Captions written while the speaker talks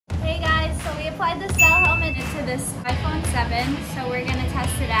applied the Cellhelmet into this iPhone 7, so we're gonna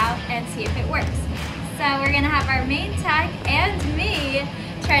test it out and see if it works. So we're gonna have our main tech and me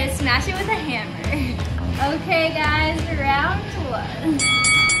try to smash it with a hammer. Okay guys, round one.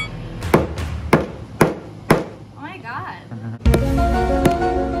 Oh my god.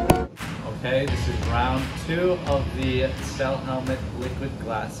 Okay, this is round two of the Cellhelmet liquid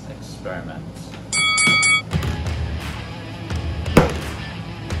glass experiment.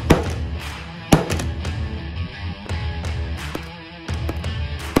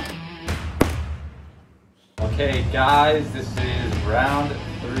 Okay guys, this is round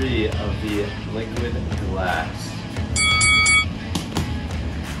three of the liquid glass.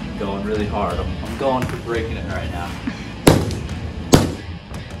 I'm going really hard. I'm going for breaking it right now.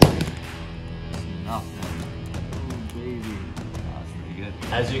 Nothing. Oh baby. That's pretty good.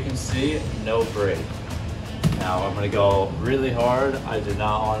 As you can see, no break. Now I'm gonna go really hard. I did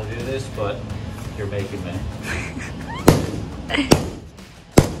not want to do this, but you're making me.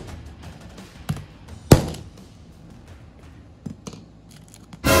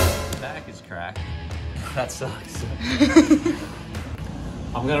 Back is cracked. That sucks.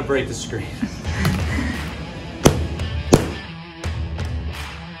 I'm gonna break the screen.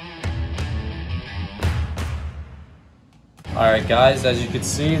 Alright guys, as you can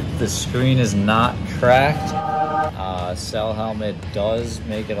see, the screen is not cracked. Cellhelmet does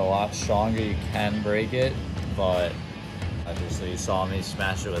make it a lot stronger. You can break it, but obviously you saw me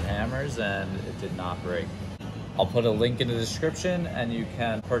smash it with hammers and it did not break. I'll put a link in the description and you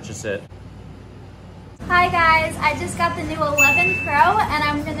can purchase it. Hi guys, I just got the new 11 Pro and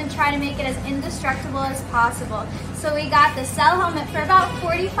I'm going to try to make it as indestructible as possible. So we got the Cellhelmet for about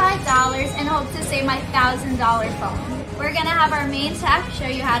 $45 and hope to save my $1,000 phone. We're going to have our main tech show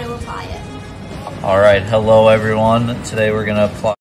you how to apply it. Alright, hello everyone. Today we're going to apply